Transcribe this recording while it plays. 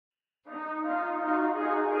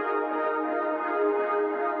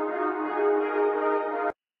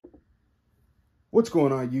What's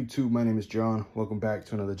going on, YouTube? My name is John. Welcome back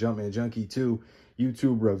to another Jumpman Junkie 2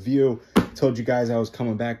 YouTube review. Told you guys I was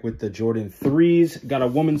coming back with the Jordan 3s. Got a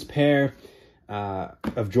woman's pair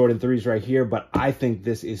of Jordan 3s right here, but I think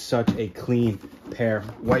this is such a clean pair.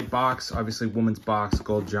 White box, obviously woman's box,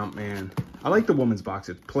 gold Jumpman. I like the woman's box.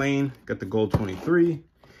 It's plain. Got the gold 23.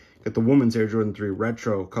 Got the women's Air Jordan 3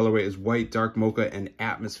 Retro. Colorway is white, dark mocha, and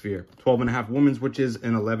atmosphere. 12.5 women's, which is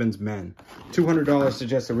an 11's men. $200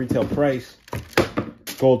 suggested retail price.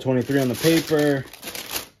 Gold 23 on the paper.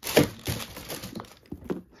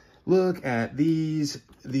 Look at these.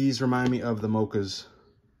 These remind me of the mochas.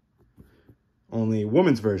 Only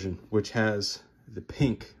women's version, which has the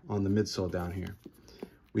pink on the midsole down here.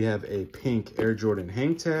 We have a pink Air Jordan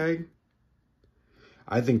hang tag.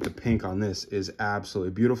 I think the pink on this is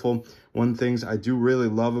absolutely beautiful. One things I do really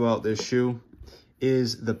love about this shoe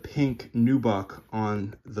is the pink nubuck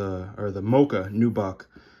on the mocha nubuck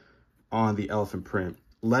on the elephant print.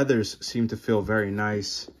 Leathers seem to feel very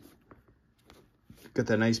nice. Got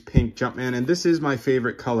that nice pink Jumpman, and this is my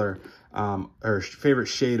favorite color, or favorite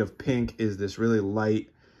shade of pink is this really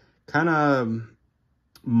light, kind of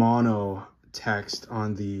mono text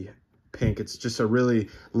on the pink. It's just a really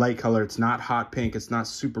light color. It's not hot pink. It's not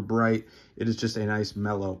super bright. It is just a nice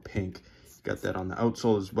mellow pink. Got that on the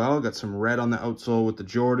outsole as well. Got some red on the outsole with the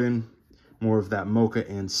Jordan. More of that mocha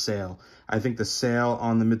and sail. I think the sail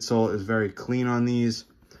on the midsole is very clean on these.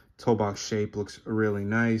 Toe box shape looks really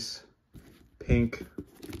nice. Pink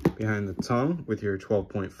behind the tongue with your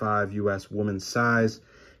 12.5 US woman's size.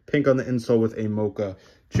 Pink on the insole with a mocha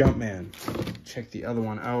Jumpman. Check the other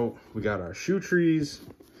one out. We got our shoe trees.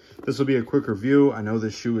 This will be a quick review. I know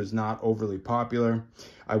this shoe is not overly popular.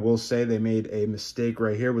 I will say they made a mistake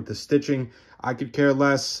right here with the stitching. I could care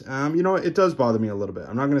less. You know, it does bother me a little bit.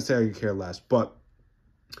 I'm not going to say I could care less, but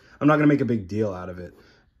I'm not going to make a big deal out of it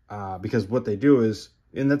because what they do is,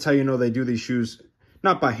 and that's how you know they do these shoes,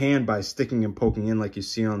 not by hand, by sticking and poking in like you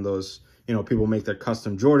see on those, you know, people make their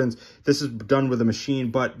custom Jordans. This is done with a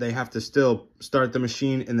machine, but they have to still start the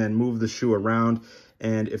machine and then move the shoe around.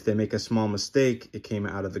 And if they make a small mistake, it came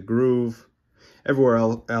out of the groove. Everywhere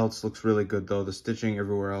else looks really good, though. The stitching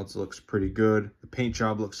everywhere else looks pretty good. The paint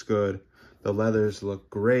job looks good. The leathers look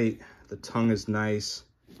great. The tongue is nice.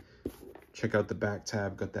 Check out the back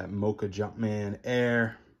tab. Got that mocha Jumpman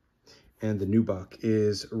Air. And the nubuck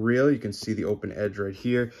is real. You can see the open edge right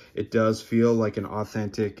here. It does feel like an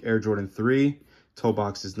authentic Air Jordan 3. Toe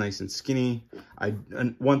box is nice and skinny.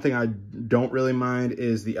 And one thing I don't really mind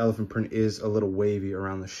is the elephant print is a little wavy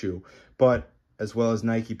around the shoe. But as well as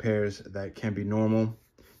Nike pairs, that can be normal.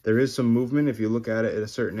 There is some movement if you look at it at a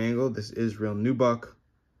certain angle. This is real nubuck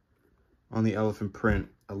on the elephant print.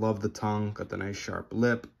 I love the tongue. Got the nice sharp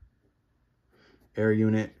lip. Air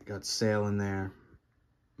unit. Got sail in there.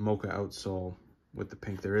 Mocha outsole with the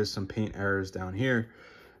pink. There is some paint errors down here.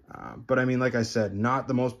 But I mean, like I said, not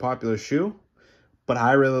the most popular shoe. But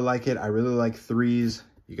I really like it. I really like 3s.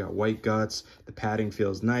 You got white guts. The padding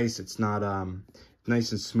feels nice. It's not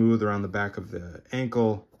nice and smooth around the back of the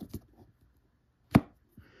ankle.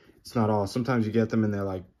 It's not all. Sometimes you get them and they're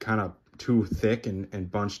like kind of too thick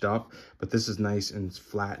and bunched up. But this is nice and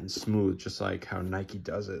flat and smooth, just like how Nike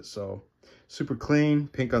does it. So super clean.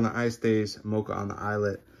 Pink on the eye stays. Mocha on the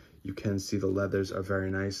eyelet. You can see the leathers are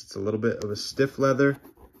very nice. It's a little bit of a stiff leather,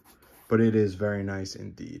 but it is very nice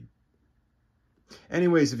indeed.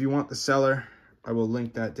 Anyways, if you want the seller, I will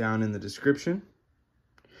link that down in the description.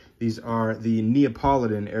 These are the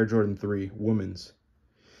Neapolitan Air Jordan 3 women's.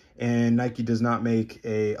 And Nike does not make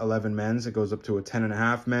a 11 men's. It goes up to a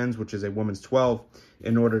 10.5 men's, which is a women's 12.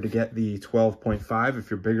 In order to get the 12.5,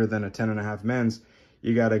 if you're bigger than a 10.5 men's,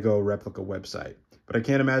 you got to go replica website. But I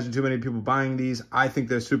can't imagine too many people buying these. I think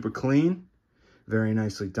they're super clean. Very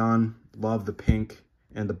nicely done. Love the pink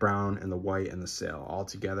and the brown and the white and the sail all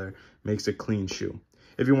together. Makes a clean shoe.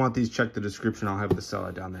 If you want these, check the description. I'll have the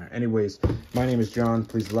seller down there. Anyways, my name is John.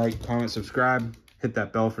 Please like, comment, subscribe. Hit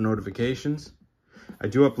that bell for notifications. I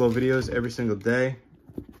do upload videos every single day.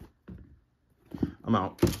 I'm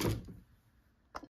out.